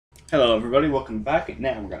Hello everybody, welcome back.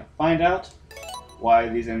 Now we're gonna find out why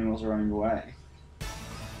these animals are running away.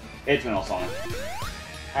 It's Metal Sonic.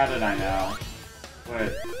 How did I know?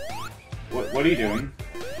 Wait, what are you doing?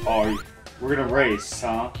 Oh, we're gonna race,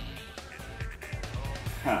 huh?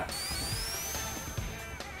 Huh.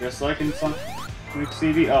 Just like in Sonic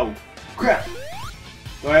CD. Oh, crap!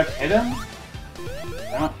 Do I have to hit him?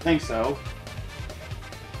 I don't think so.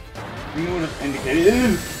 You would have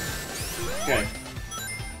indicated. Okay.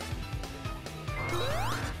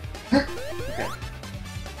 Okay.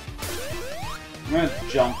 I'm gonna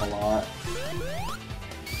jump a lot.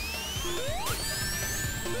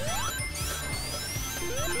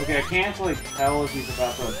 Okay, I can't really tell if he's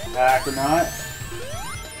about to attack or not.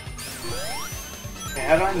 Okay,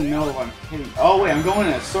 how do I know if I'm hitting? Oh wait, I'm going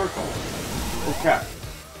in a circle. Oh crap.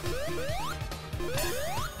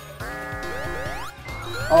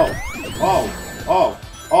 Oh,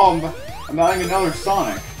 I'm adding another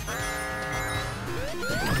Sonic.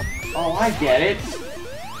 Oh, I get it.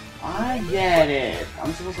 I get it.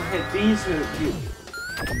 I'm supposed to hit these with a few.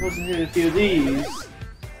 I'm supposed to hit a few of these.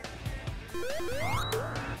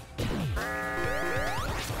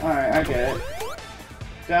 Alright, I get it.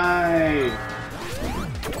 Die!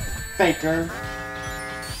 Faker.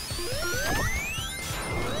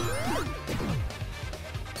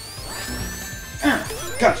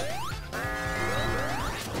 Gotcha!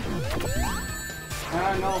 I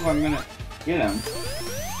don't know if I'm gonna get him.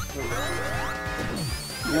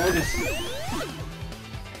 No, just...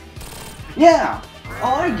 Yeah!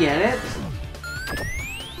 Oh, I get it!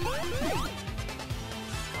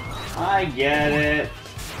 I get it!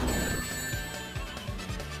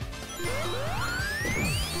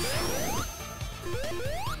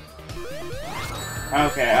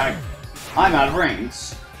 Okay, I'm out of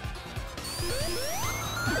rings.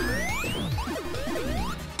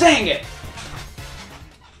 Dang it!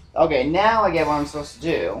 Okay, now I get what I'm supposed to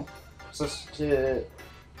do. I'm supposed to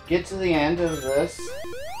get to the end of this.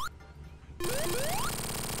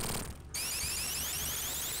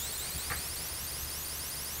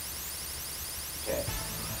 Okay.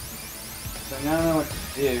 So now I know what to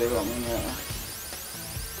do. I'm gonna...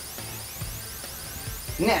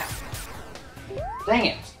 Now! Dang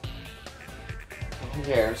it! Who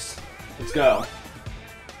cares? Let's go.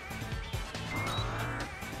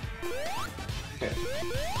 Okay.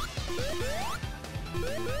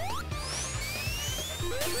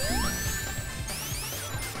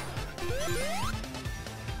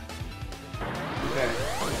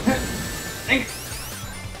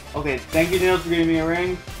 Okay, thank you, Nils, for giving me a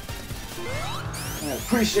ring. I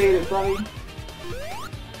appreciate it, buddy.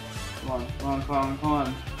 Come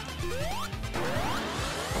on.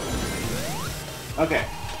 Okay,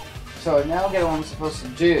 so now I get what I'm supposed to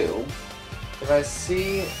do. If I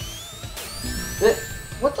see...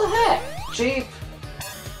 What the heck? Cheap!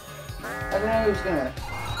 I didn't know he was gonna...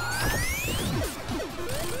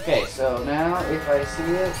 Okay, so now if I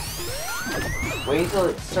see it, wait until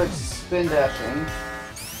it starts spin dashing,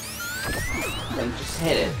 then just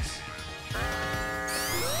hit it.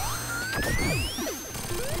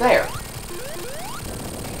 There!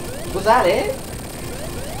 Was that it?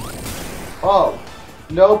 Oh.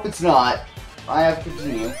 Nope, it's not. I have to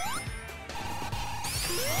continue.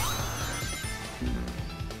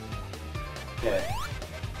 Okay.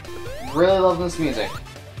 Really love this music.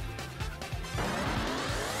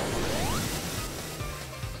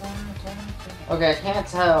 Okay, I can't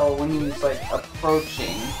tell when he's like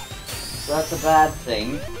approaching, so that's a bad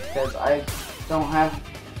thing, because I don't have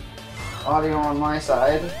audio on my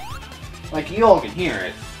side. Like, you all can hear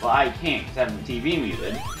it, well I can't because I have the TV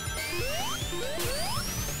muted.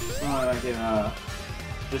 So I can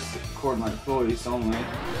just record my voice only.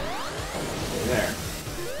 Okay, there.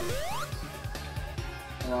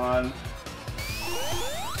 Come on.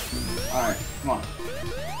 Alright, come on.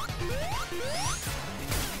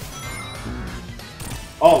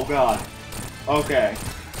 Oh god. Okay.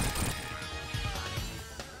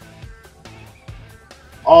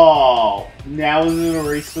 Oh, now is it a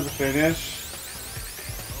race to the finish?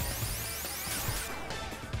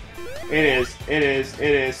 It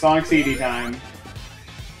is. Sonic CD time.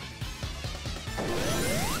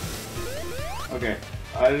 Okay,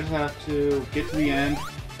 I just have to get to the end.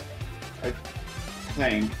 I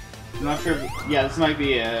think. I'm not sure if, yeah, this might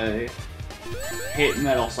be a hit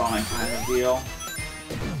Metal Sonic kind of deal.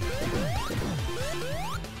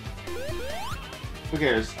 Who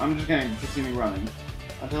cares? I'm just gonna continue running.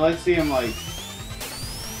 Until I see him like...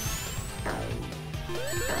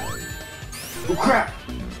 Oh crap!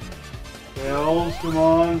 Tails, come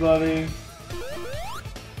on, buddy.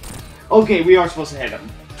 Okay, we are supposed to hit him.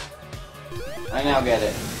 I now get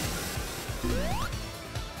it.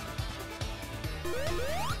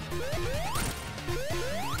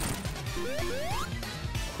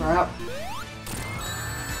 Crap.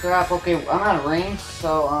 Crap, okay, I'm out of range,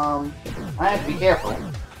 so, I have to be careful.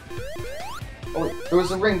 Oh, wait, there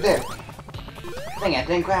was a ring there. Dang it, I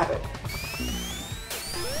didn't grab it.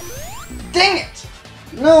 Dang it!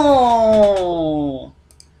 No!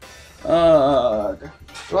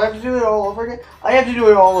 Do I have to do it all over again? I have to do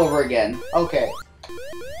it all over again. Okay.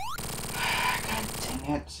 God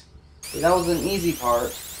dang it. See, that was an easy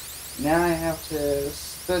part. Now I have to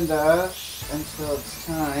spin dash until it's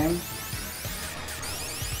time.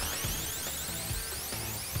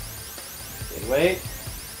 Okay, wait.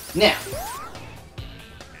 Now!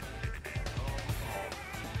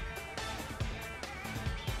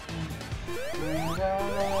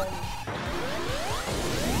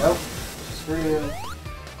 Nope. Screw you.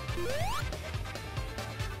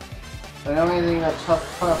 I know anything about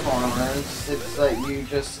tough platformers, it's like you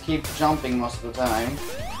just keep jumping most of the time.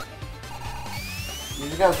 You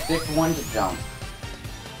just gotta pick one to jump.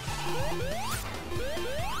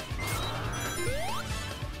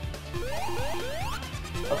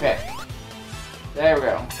 Okay. There we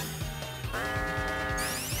go.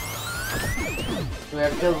 So we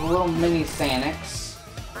have to kill the little mini Sanics.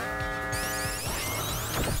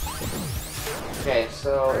 Okay,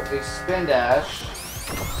 so if we spin dash,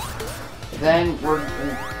 then we're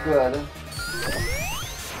good.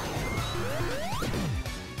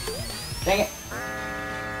 Dang it!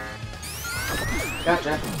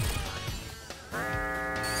 Gotcha.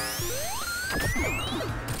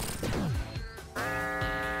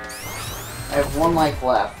 I have one life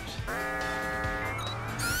left.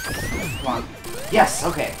 Come on. Yes!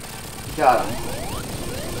 Okay. Got him.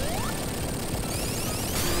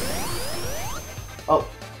 Oh,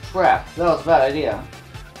 crap. That was a bad idea.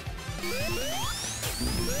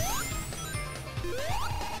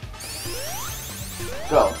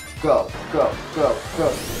 Go, go, go, go,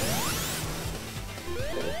 go.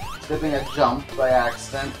 Skipping a jump by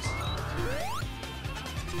accident.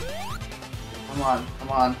 Come on, come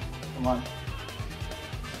on, come on.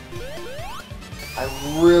 I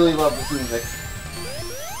really love this music.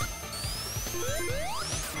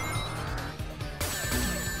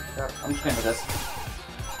 I'm just gonna hit this.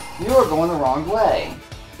 You are going the wrong way.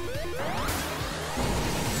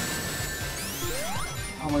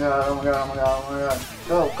 Oh my god, oh my god, oh my god, oh my god.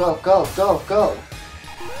 Go, go, go, go, go!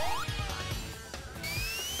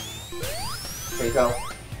 Okay, go.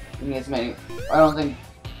 Give me as many. I don't think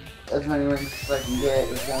as many rings as I can get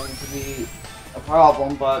is going to be a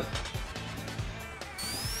problem, but...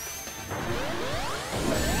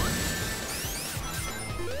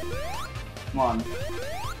 Come on.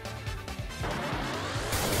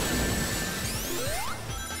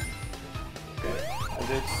 Okay, I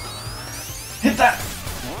did. Hit that!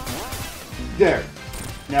 There.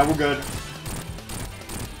 Now we're good.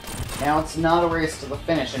 Now it's not a race to the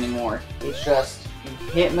finish anymore. It's just, you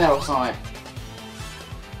hit Metal Sonic.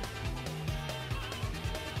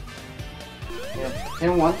 Hit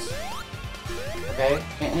him once. Okay,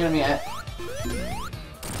 can't hit him yet.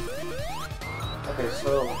 Okay,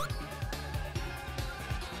 so...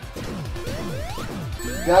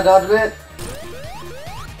 Gotta dodge a bit.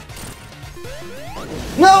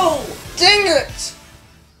 No! Dang it!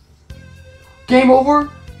 Game over?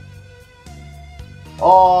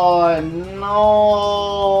 Oh no!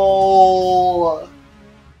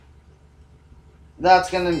 That's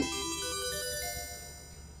gonna...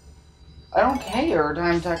 I don't care,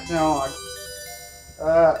 Time Techno.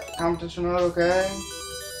 Competition mode, okay?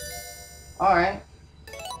 Alright.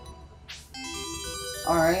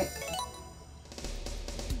 Alright.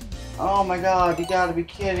 Oh my god, you gotta be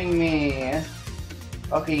kidding me.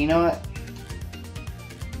 Okay, you know what?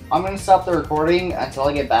 I'm gonna stop the recording until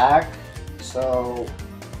I get back, so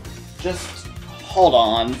just hold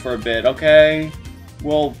on for a bit, okay?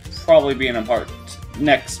 We'll probably be in a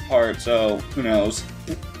next part, so who knows.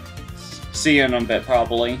 See you in a bit,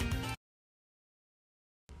 probably.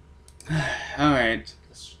 Alright,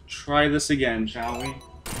 let's try this again, shall we?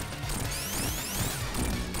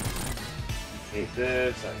 I hate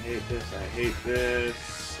this, I hate this, I hate this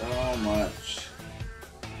so much.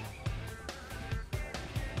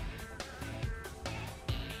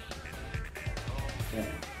 Okay.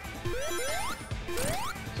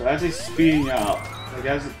 So as it's speeding up, like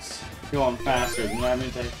as it's going faster, then that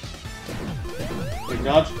means like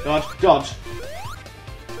dodge, dodge, dodge.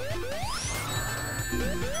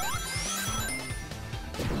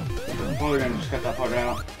 I'm probably gonna just cut that part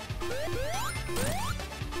out.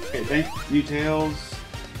 Okay, thank you, Tails.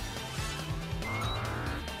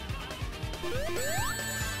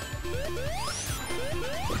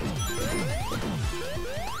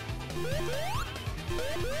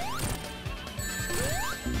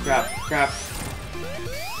 Crap.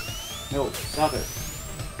 No, stop it.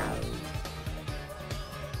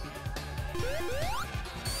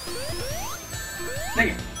 Dang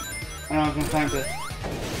it! I don't have enough time to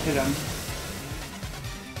hit him.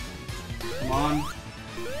 Come on.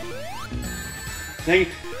 Dang it!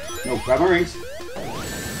 No, grab my rings.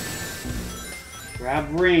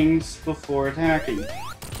 Grab rings before attacking.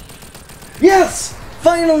 Yes!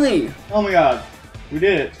 Finally! Oh my god. We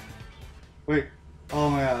did it. Wait. Oh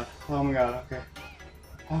my god. Okay.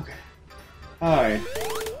 Okay. Alright.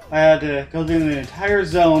 I had to go through the entire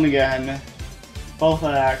zone again. Both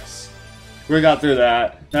acts. We got through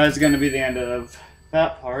that. That is going to be the end of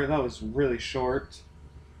that part. That was really short.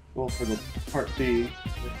 Well, for the part B.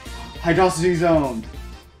 Hydrosity zone.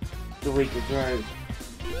 The leak was right.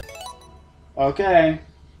 Okay.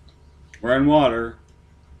 We're in water.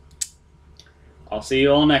 I'll see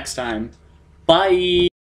you all next time. Bye!